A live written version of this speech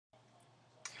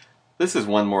This is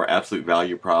one more absolute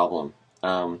value problem.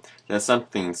 That's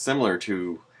something similar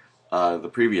to the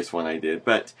previous one I did,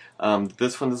 but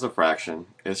this one is a fraction.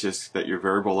 It's just that your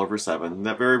variable over 7.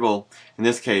 That variable, in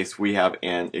this case, we have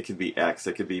n. It could be x,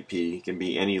 it could be p, it can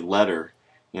be any letter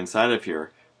inside of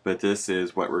here, but this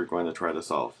is what we're going to try to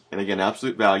solve. And again,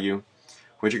 absolute value,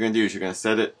 what you're going to do is you're going to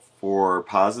set it for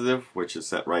positive, which is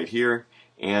set right here,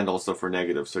 and also for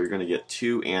negative. So you're going to get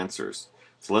two answers.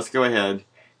 So let's go ahead,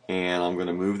 and I'm going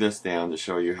to move this down to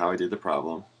show you how I did the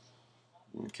problem.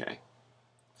 Okay,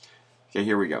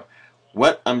 here we go.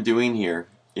 What I'm doing here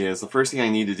is the first thing I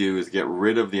need to do is get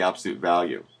rid of the absolute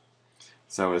value.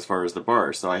 So as far as the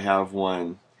bars, so I have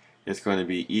one, it's going to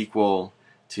be equal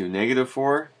to negative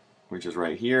 4, which is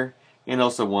right here, and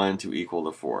also 1 to equal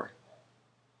to 4.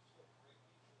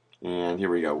 And here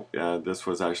we go. This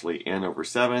was actually n over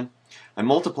 7. I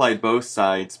multiplied both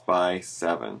sides by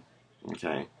 7.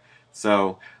 Okay,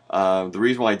 so the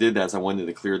reason why I did that is I wanted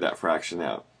to clear that fraction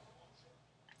out.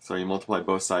 So you multiply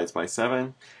both sides by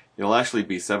 7. It'll actually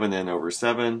be 7n over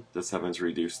 7. The 7's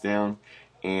reduced down.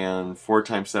 And 4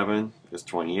 times 7 is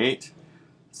 28.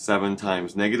 7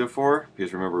 times negative 4,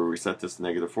 because remember we set this to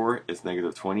negative 4, it's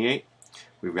negative 28.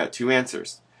 We've got two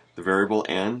answers. The variable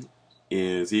n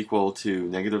is equal to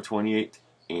negative 28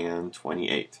 and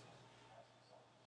 28.